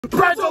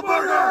Pretzel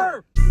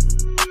burger!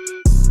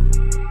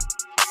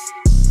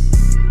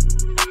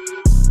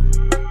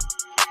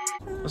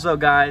 What's up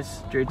guys,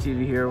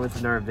 JTV here with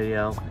another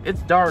video.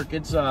 It's dark,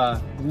 it's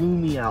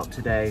gloomy out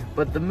today,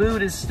 but the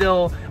mood is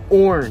still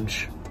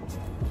orange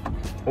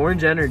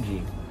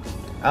energy.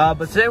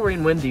 But today we're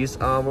eating Wendy's.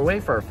 We're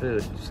waiting for our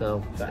food,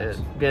 so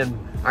again,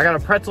 I got a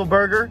pretzel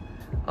burger.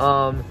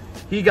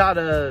 He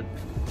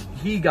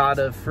got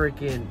a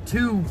freaking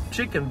 2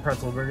 chicken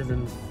pretzel burgers.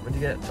 And what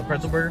did you get? A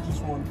pretzel burger?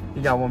 Just one.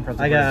 You got one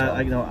pretzel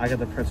burger. I got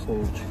the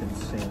pretzel chicken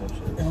sandwiches.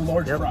 And a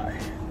large fry.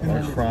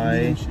 Large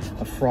fry,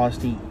 a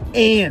Frosty,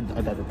 and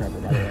a Dr. Pepper,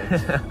 by the way.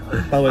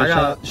 By the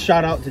way,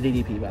 shout out to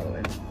DDP, by the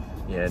way.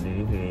 Yeah,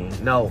 DDP.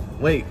 No,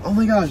 wait. Oh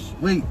my gosh.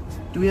 Wait.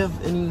 Do we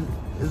have any...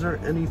 Is there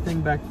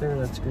anything back there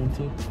that's green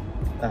tea?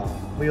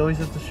 We always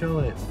have to show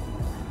it.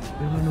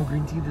 We don't have no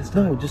green tea this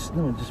time. No, just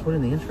put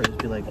in the intro. Just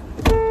be like...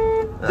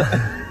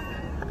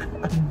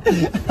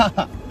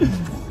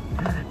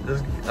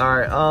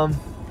 Alright,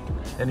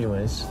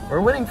 anyways.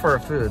 We're waiting for our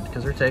food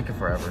because they're taking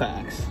forever.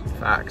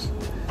 Facts.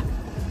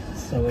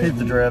 So Pete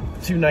the Drip,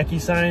 2 Nike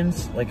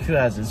signs. Like, who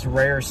has it? It's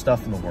rare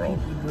stuff in the world.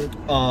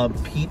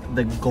 Pete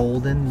the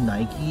Golden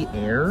Nike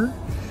Air.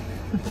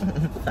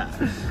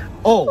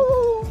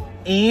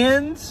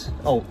 And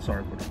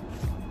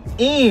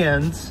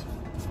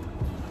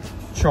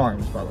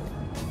Charms, by the way.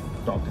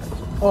 Dog tags.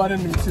 Oh, I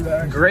didn't even see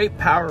that. Great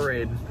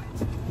Powerade.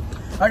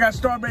 I got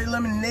strawberry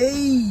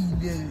lemonade.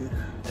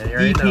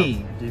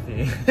 DP.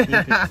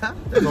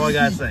 That's all I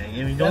gotta say.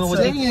 If you don't know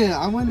what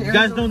you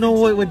guys don't know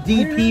what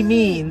DP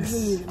means.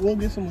 We'll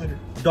get some later.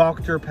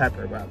 Dr.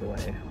 Pepper, by the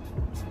way.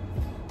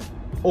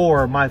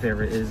 Or my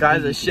favorite is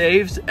guys, it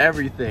shaves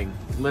everything.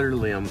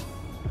 Literally,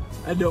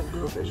 I don't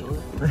go facial.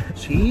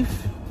 Chief?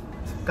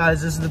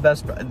 Guys, this is the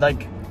best.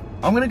 Like,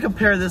 I'm gonna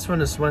compare this one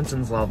to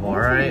Swenson's level,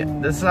 alright?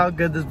 This is how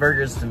good this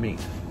burger is to me.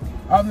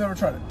 I've never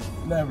tried it.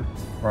 Never.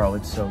 Bro,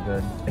 it's so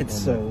good. It's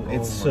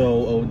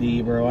so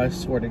OD, bro. I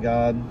swear to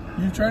God.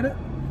 You've tried it?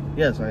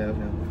 Yes, I have.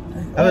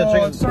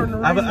 Yeah. It's starting to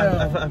rain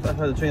now. I've had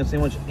the chicken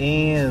sandwich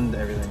and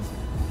everything,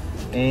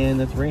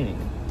 and it's raining,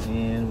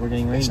 and we're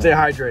getting rain. Stay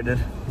hydrated.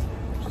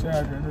 Stay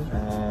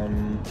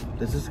hydrated.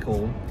 This is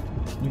cold.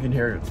 You can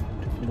hear it.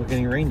 We're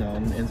getting rained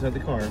on inside the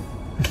car.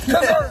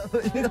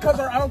 It's because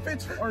our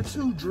outfits are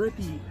too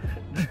drippy.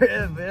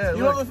 Yeah,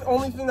 you know the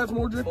only thing that's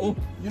more drippy?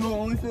 You know the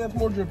only thing that's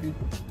more drippy?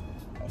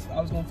 I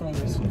was gonna throw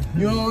this.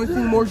 You know the only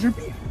thing more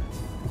drippy?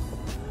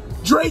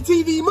 Dre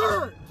TV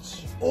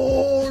merch!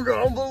 Oh,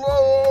 down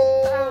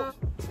below!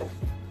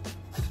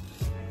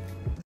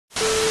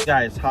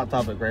 Guys, hot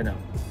topic right now.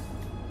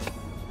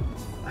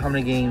 How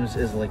many games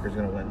is the Lakers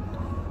gonna win?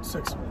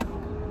 6.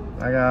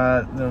 I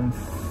got them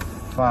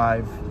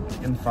 5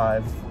 in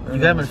 5. You got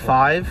them in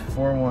 5?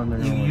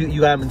 4-1. You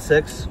got them in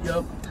 6?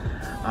 Yep.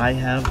 I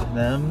have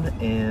them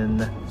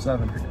in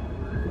 7.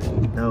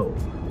 No,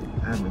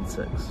 I have them in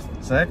 6.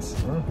 6?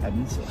 Oh, I have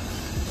them in 6.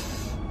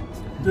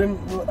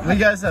 You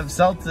guys have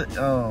Celtic.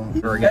 Oh,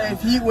 hey,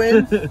 if he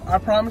wins, I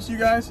promise you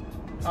guys,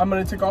 I'm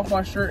gonna take off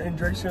my shirt and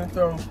Drake's gonna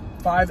throw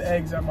 5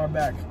 eggs at my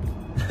back.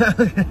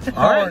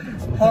 Hard,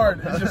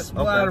 and just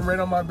splatter them right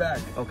on my back.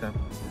 Okay.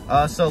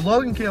 So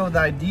Logan came up with the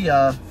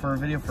idea for a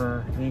video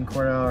for me and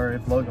Cordell, or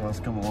if Logan wants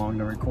to come along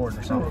to record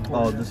or something.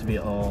 This would be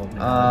all.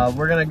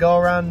 We're gonna go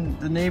around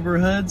the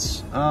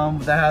neighborhoods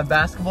that have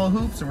basketball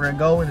hoops, and we're gonna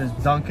go and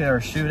just dunk it or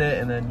shoot it,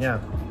 and then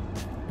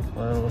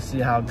we'll see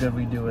how good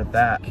we do with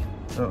that.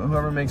 So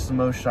whoever makes the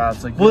most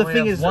shots, like, the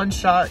thing is, 1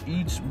 shot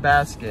each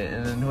basket,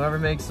 and then whoever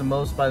makes the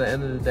most by the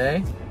end of the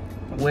day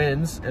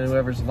wins, and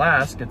whoever's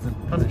last gets a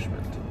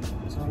punishment.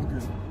 Sounds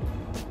good.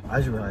 I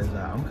just realized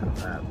that I'm kind of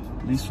fat.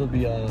 At least we'll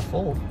be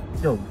full.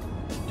 Yo, do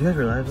you guys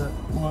realize that?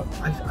 What?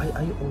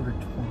 I ordered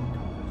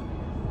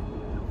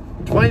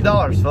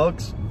 $20,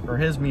 folks, for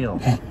his meal.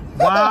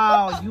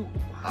 Wow,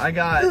 I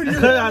got. Dude,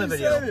 cut it out of the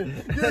video.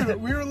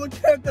 Dude, we were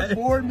looking at the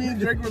board. Me and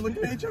Drake were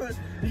looking at each other.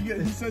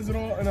 He says it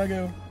all, and I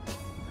go.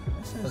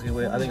 Okay,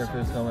 wait. I think our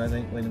food's coming. I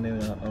think. Wait, maybe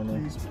not. I don't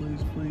know.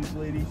 Please,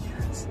 lady.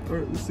 Yes. Or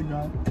it's the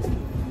guy.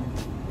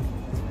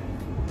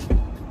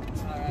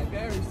 Alright,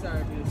 very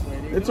sorry for this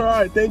lady. It's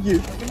alright. Thank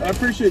you. I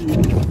appreciate you.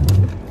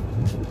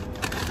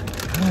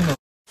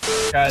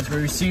 Guys, we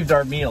received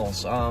our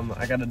meals.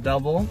 I got a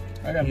double.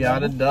 I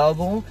got a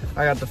double.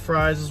 I got the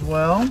fries as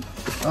well.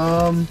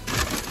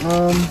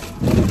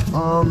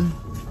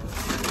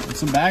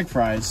 Some bag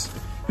fries.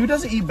 Who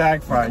doesn't eat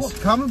bag fries?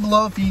 Comment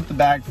below if you eat the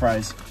bag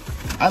fries.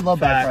 I love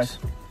bag fries.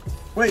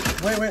 Wait.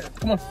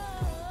 Come on.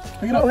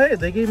 Pick it up. Oh, hey,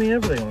 they gave me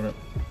everything on it.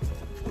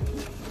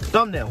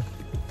 Thumbnail.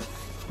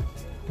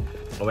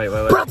 Oh, wait.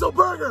 Pretzel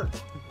burger!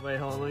 Wait,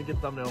 hold on. Let me get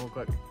thumbnail real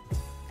quick.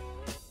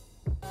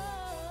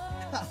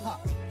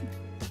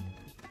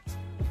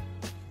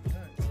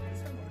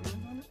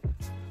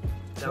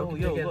 Yo,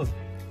 look.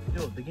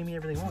 Yo, they gave me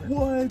everything on it.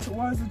 What?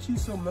 Why is the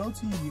cheese so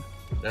melty?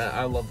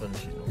 I love them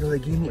cheese. Yo, they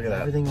gave me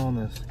everything on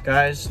this.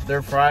 Guys,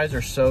 their fries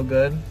are so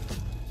good.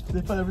 Did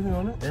they put everything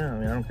on it? Yeah, I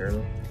mean, I don't care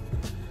though.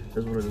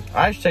 That's what it is.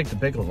 I should take the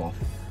pickles off.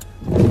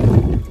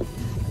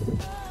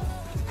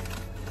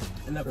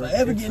 And if I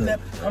ever get in that,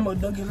 I'm gonna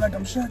dunk it like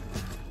I'm Shaq.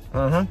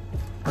 Uh-huh.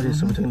 Okay,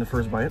 so we're taking the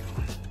first bite.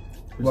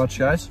 Watch,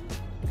 guys.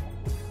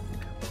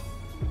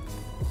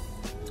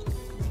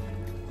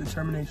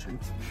 Determination.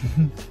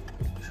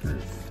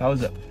 Truth. How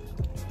was it?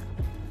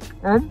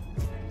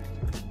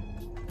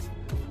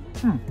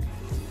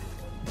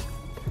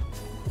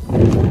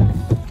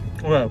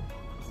 Well,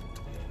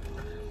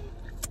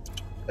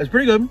 it's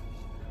pretty good.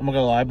 I'm not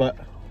gonna lie, but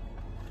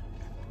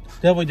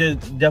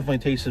definitely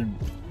tasted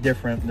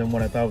different than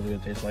what I thought it was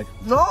gonna taste like.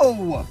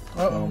 No!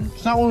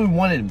 It's not what we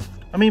wanted.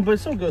 I mean, but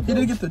it's still good. He Though.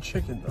 did get the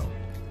chicken though.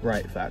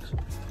 Right, facts.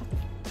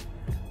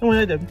 No,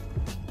 I did.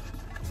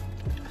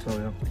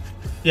 So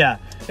yeah.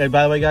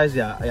 By the way, guys,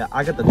 yeah,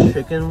 I got the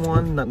chicken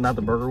one, not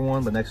the burger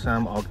one, but next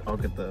time I'll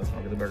get the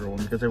burger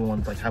one because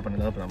everyone's like hyping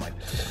it up, and I'm like,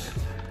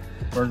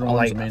 Burger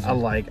one's amazing. I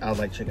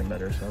like chicken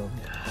better. So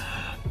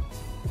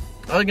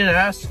I was gonna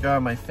ask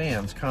my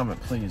fans, comment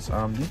please.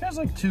 Do you guys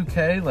like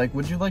 2K? Like,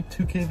 would you like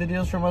 2K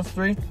videos from us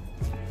three?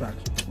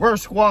 facts. We're a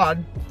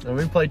squad, and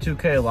we play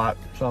 2K a lot,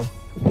 so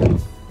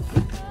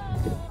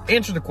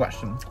answer the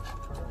question.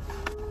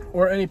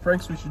 Or any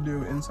pranks we should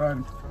do inside,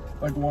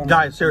 like Walmart.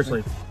 Guys,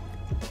 seriously,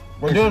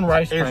 We're doing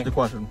rice answer prank. the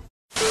question.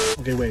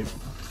 Okay, wait.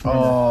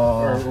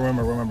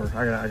 Remember.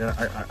 I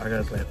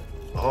gotta say it.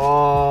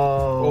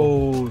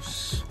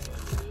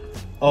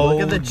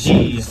 Look at the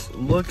cheese.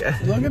 Look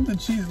at the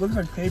cheese. Looks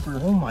like paper.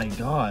 Oh my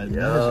god. That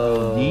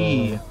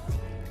is OD.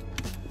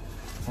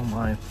 Oh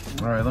my.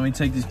 All right, let me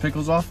take these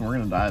pickles off, and we're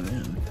gonna dive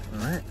in.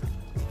 All right.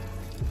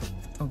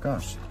 Oh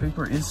gosh,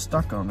 paper is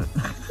stuck on it.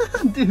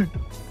 Dude.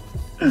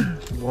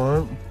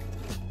 What?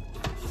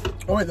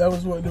 Oh wait, that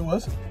was what it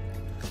was?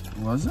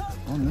 Was it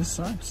on this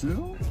side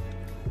too?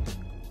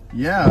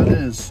 Yeah, it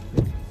is.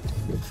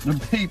 The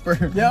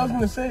paper. Yeah, I was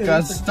gonna say.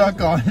 Got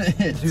stuck on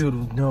it.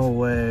 Dude, no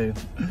way.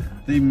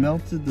 They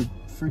melted the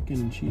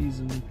freaking cheese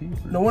in the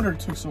paper. No wonder it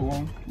took so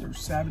long. They were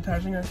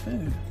sabotaging our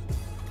food.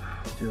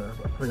 Dude,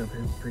 I put a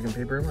freaking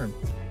paper in mine.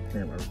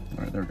 Yeah, whatever.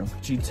 All right, there we go.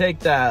 Did you take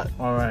that?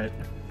 All right.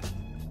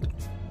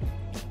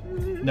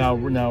 No.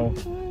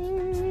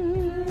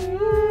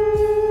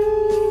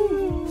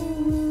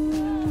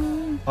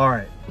 All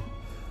right.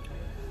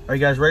 Are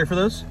you guys ready for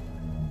this?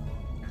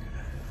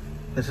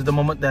 This is the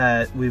moment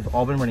that we've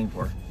all been waiting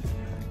for.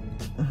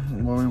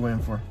 What are we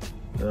waiting for?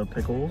 The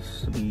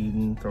pickles to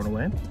be thrown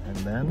away, and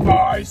then...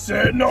 I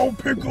said no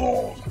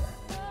pickles!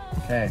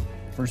 Okay,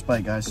 first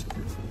bite, guys.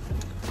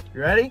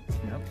 You ready?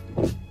 Yep.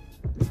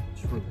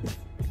 Truth.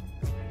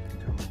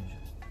 Determination.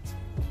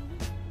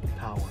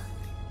 Power.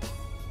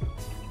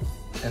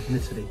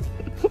 Ethnicity.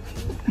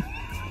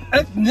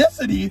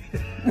 Ethnicity?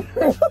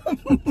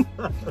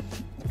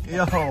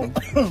 Yo.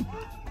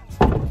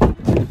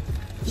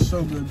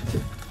 So good.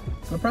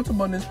 The pretzel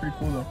bun is pretty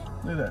cool though.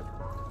 Look at that.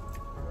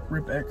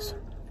 Rip X.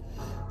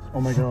 Oh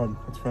my god,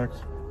 that's facts.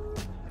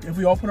 If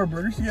we all put our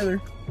burgers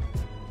together,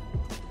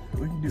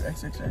 we can do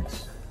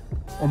XXX.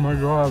 Oh my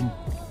god.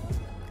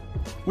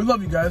 We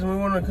love you guys and we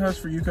want to cuss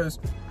for you because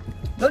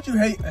don't you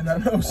hate, and I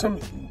know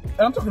and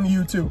I'm talking to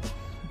you too,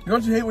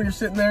 don't you hate when you're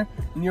sitting there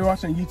and you're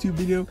watching a YouTube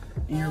video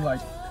and you're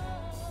like,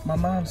 my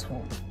mom's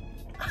home.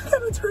 I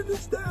gotta turn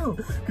this down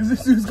because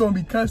this dude's gonna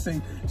be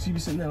cussing. So you be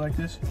sitting there like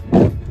this.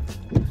 You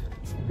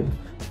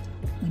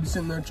be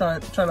sitting there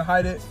trying to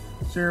hide it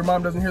so your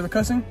mom doesn't hear the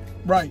cussing.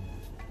 Right.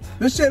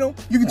 This channel,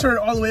 you can turn it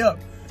all the way up.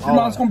 Your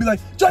mom's gonna be like,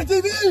 Joy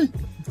TV!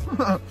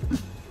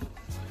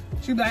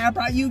 She'll be like, I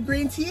brought you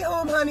green tea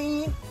home,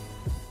 honey.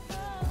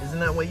 Isn't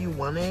that what you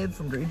wanted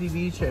from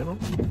Zyvey Channel?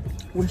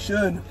 We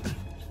should.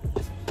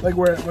 Like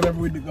whenever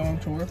we go on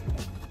tour,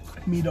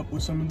 meet up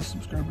with some of the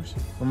subscribers.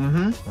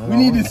 Mm-hmm. We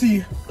need to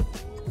see.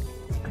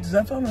 Does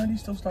FL90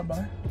 still stop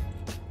by?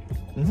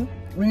 Mm-hmm.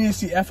 We need to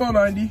see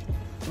FL90.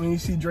 We need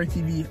to see Drake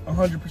TV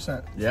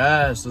 100%.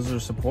 Yes, those are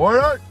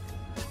support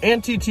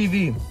and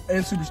TTV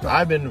And Superstar.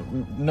 I've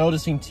been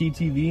noticing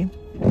TTV.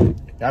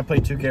 I play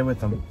 2K with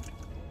them.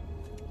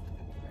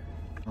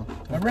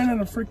 I ran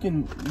out of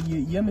freaking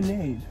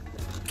lemonade.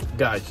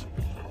 Guys,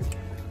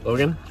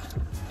 Logan,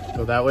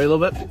 go that way a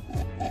little bit.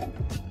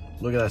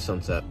 Look at that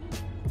sunset.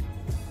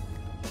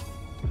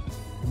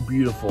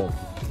 Beautiful.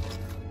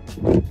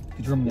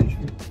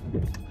 Determination.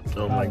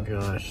 Oh my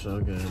gosh, so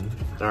good.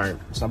 All right,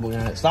 stop looking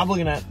at it. Stop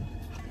looking at it.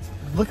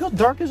 Look how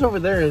dark it is over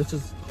there. It's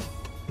just,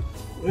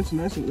 It's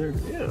nice in there.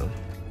 yeah.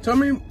 Tell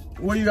me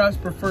what you guys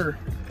prefer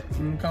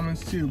in the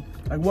comments too.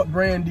 Like what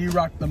brand do you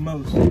rock the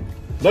most?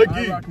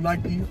 I rock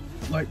Nike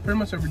like pretty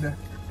much every day.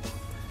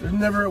 There's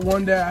never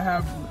one day I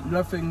have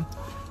nothing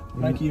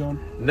Nike on.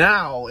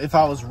 Now, if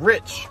I was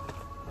rich,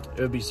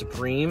 it would be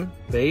Supreme,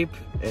 Vape,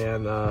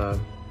 and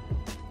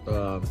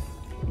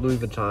Louis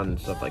Vuitton and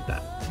stuff like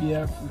that.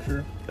 Yeah, for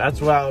sure.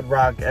 That's what I would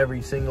rock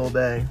every single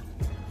day.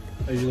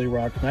 I usually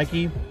rock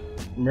Nike,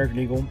 American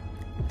Eagle,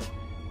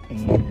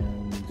 and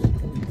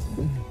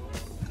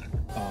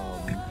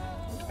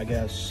I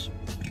guess.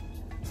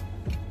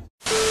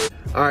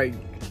 All right,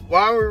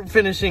 while we're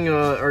finishing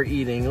our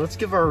eating, let's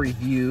give our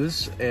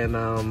reviews and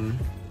our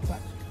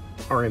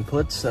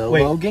inputs. So,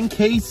 Wait. Logan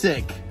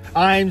Kasich.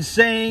 I'm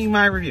saying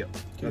my review.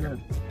 Go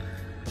ahead.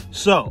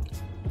 So,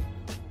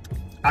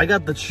 I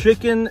got the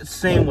chicken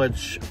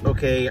sandwich,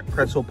 okay, at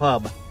Pretzel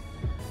Pub.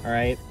 All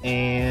right,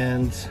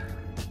 and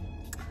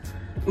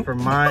for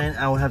mine,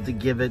 I would have to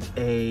give it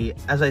a,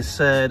 as I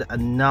said, a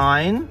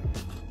 9.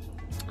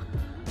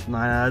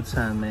 9 out of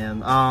 10,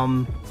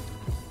 man.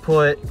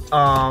 Put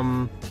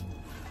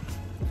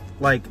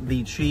like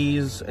the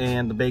cheese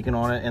and the bacon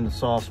on it and the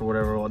sauce or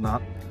whatever,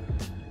 whatnot.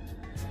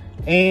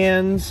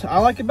 And I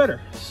like it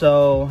better.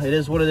 So it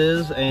is what it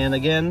is. And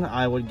again,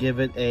 I would give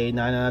it a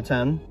 9 out of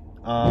 10.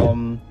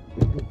 All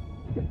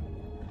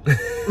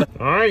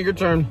right, your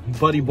turn,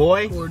 buddy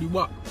boy. 40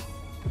 what?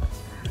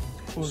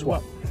 40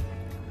 what?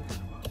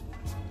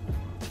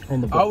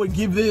 On the I would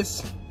give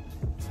this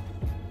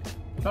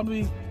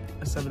probably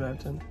a 7 out of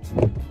 10.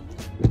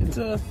 It's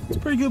a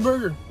pretty good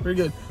burger.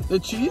 Pretty good. The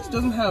cheese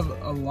doesn't have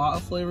a lot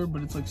of flavor,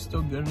 but it's like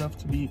still good enough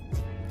to be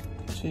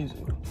cheesy.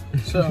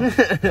 So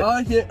I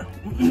like it.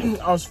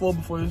 I was full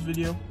before this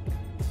video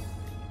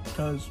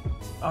because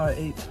I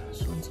ate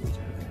Swenson's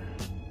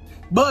earlier.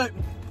 But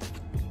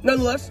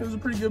nonetheless, it was a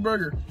pretty good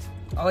burger.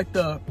 I like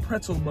the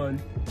pretzel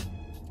bun.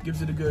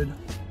 Gives it a good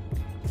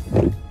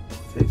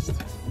taste.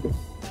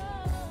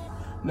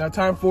 Now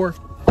time for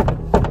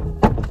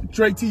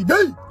Dre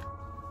TV.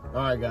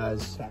 All right,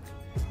 guys.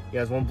 You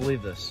guys won't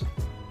believe this.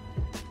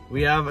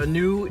 We have a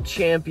new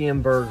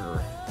champion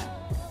burger.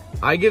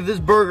 I give this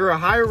burger a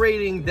higher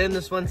rating than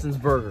the Swenson's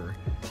burger.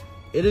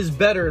 It is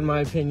better in my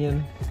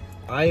opinion.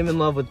 I am in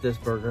love with this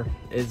burger.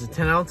 It's a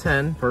 10 out of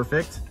 10,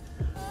 perfect.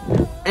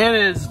 And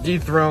it is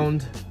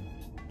dethroned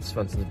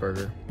Swenson's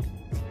burger.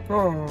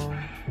 Oh.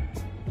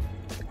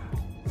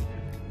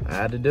 I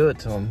had to do it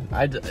to him.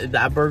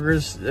 That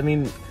burger's, I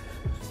mean,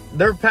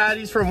 their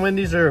patties from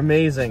Wendy's are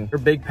amazing. They're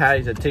big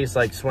patties that taste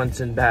like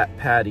Swenson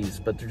patties,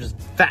 but they're just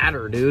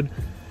fatter, dude.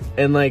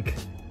 And like,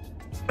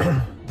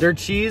 their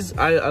cheese,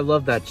 I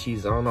love that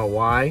cheese. I don't know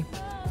why,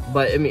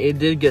 but I mean, it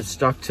did get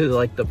stuck to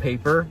like the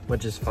paper,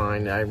 which is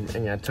fine.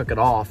 I took it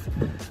off,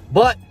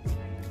 but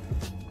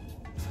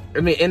I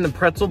mean, in the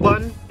pretzel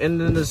bun, and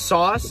then the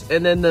sauce,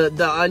 and then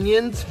the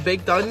onions,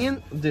 baked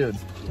onion, dude,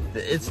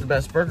 it's the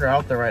best burger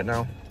out there right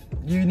now.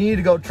 You need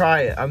to go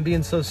try it. I'm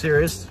being so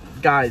serious,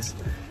 guys.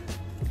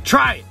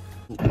 Try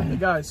it. Hey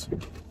guys,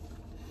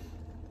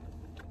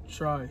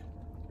 try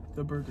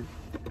the burger.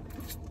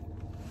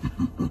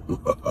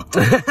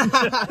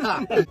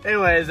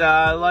 Anyways,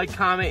 like,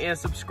 comment, and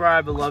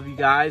subscribe. I love you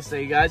guys.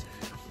 Thank you guys.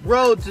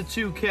 Road to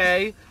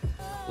 2K.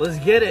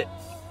 Let's get it.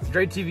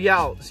 Dre TV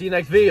out. See you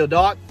next video,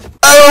 dog.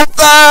 Oh,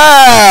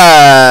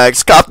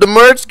 thanks. Cop the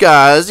merch,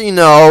 guys. You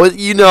know,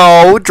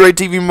 Dre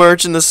TV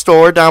merch in the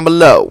store down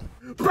below.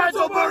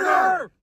 Pretzel burger!